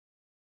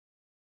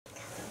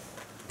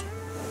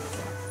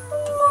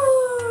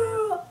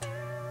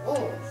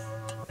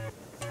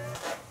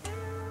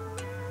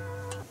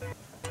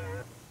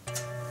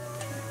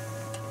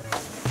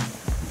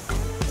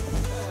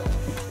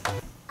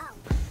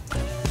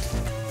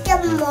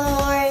Good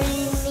morning.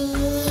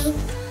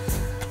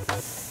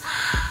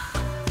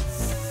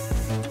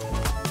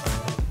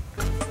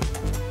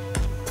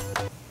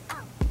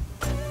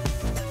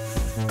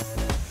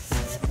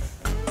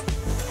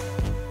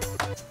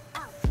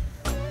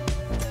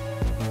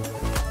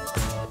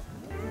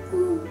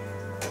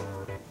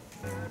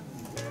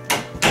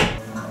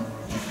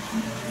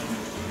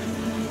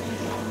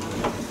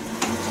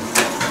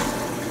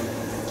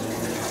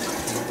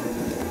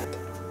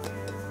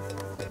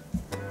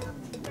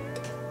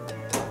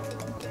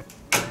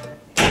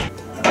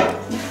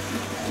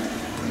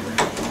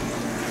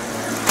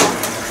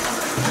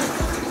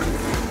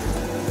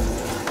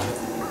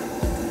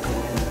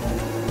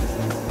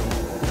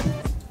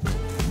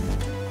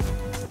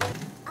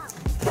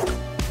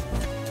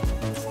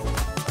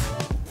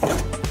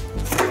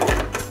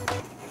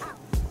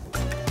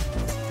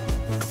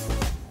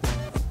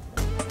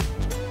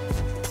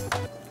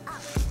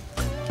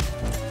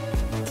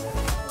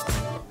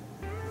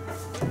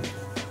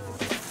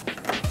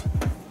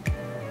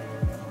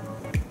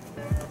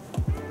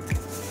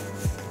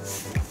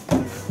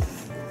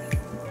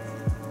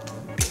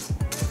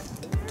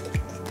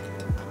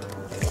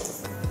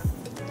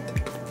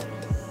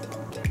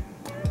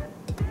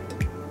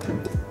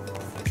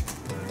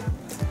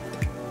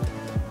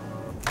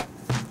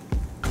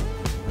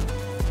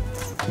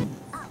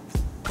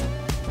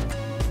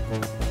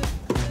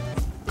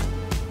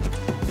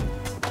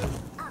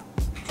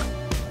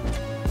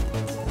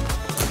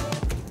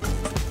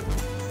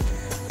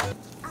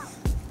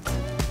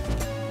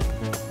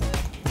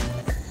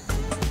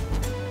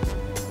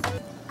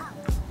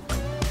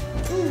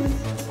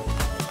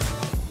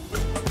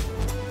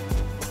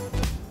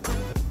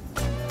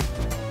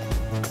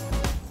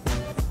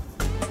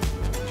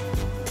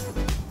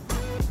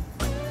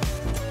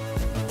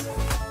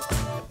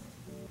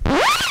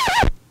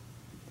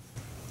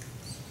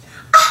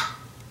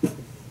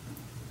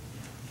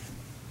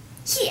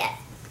 Yeah,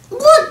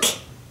 look!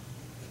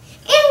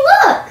 And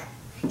look!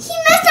 He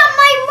messed up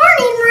my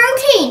morning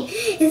routine!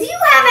 If you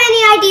have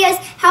any ideas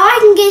how I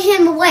can get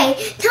him away,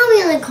 tell me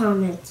in the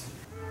comments.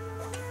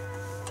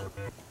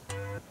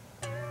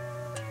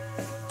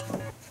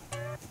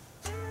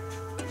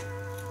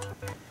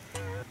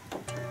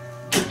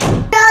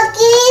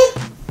 Chucky!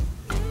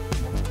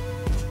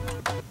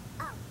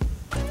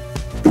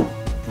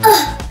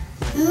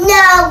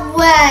 No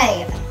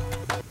way!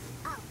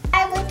 I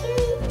look at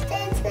you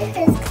dance with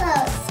his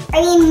clothes. I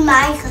mean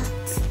my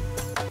clothes.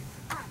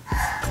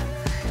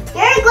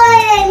 You're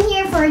going in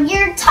here for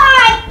your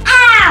time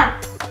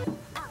out!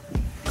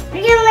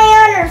 You're gonna lay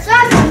on her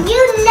socks and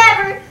you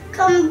never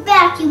come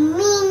back, you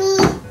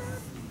meanie.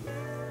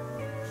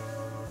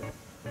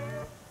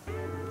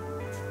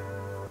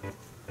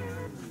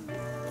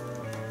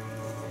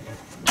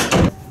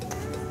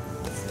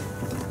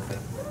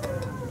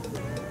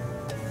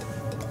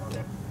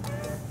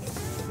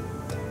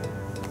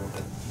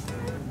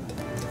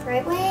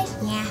 Right way?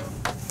 Yeah.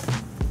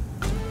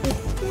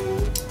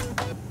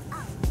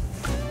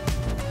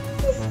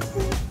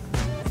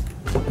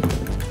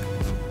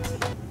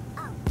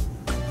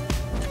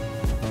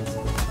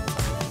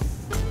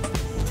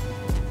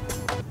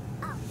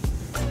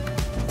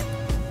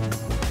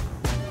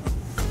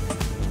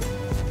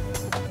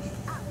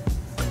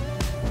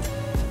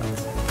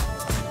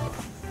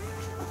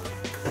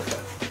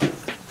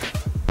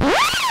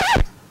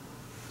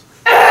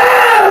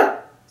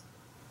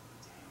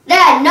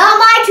 That's not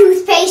my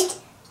toothpaste.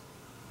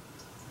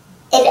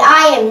 And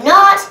I am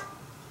not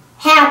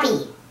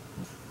happy.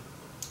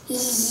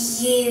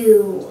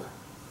 You.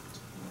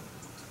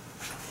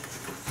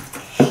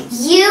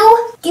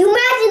 Do you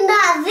imagine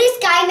that this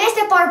guy messed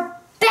up our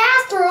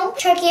bathroom?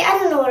 Chucky, I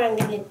don't know what I'm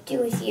gonna do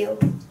with you.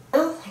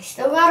 Oh, I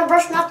still gotta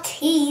brush my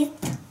teeth.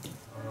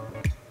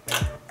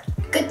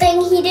 Good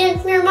thing he didn't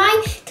clear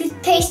my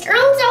toothpaste, or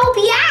else I'll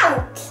be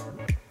out.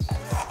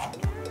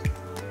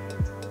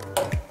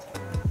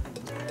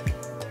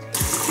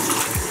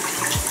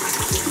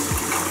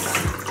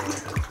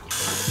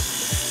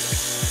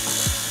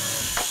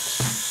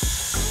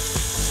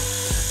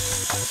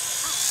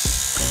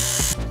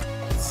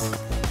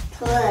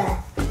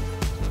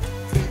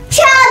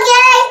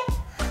 Chucky!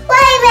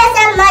 Why you mess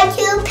up my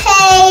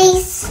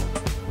toothpaste?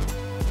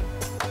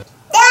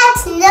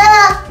 That's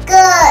not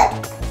good.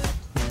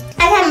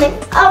 I'm coming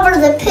over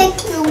to pick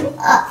you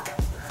up.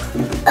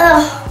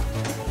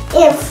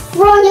 And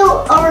throw you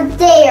over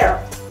there.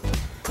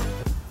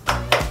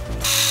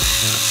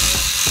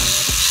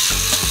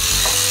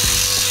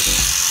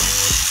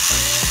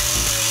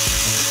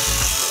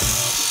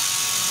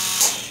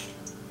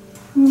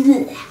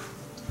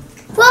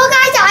 Well,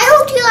 guys, I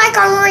hope you like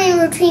our morning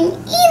routine,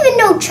 even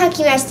though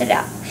Chucky messed it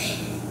up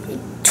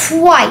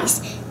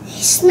twice.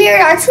 He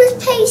smeared our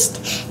toothpaste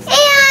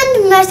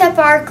and messed up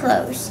our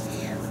clothes.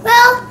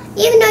 Well,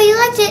 even though you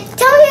liked it,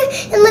 tell me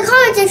in the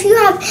comments if you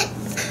have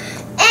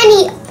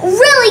any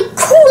really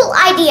cool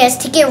ideas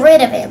to get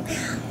rid of him,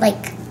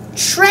 like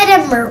shred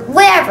him or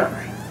whatever.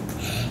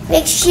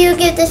 Make sure you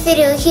give this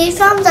video a huge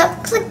thumbs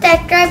up, click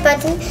that subscribe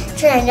button,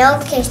 turn on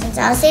notifications.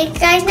 I'll see you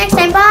guys next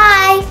time.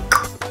 Bye!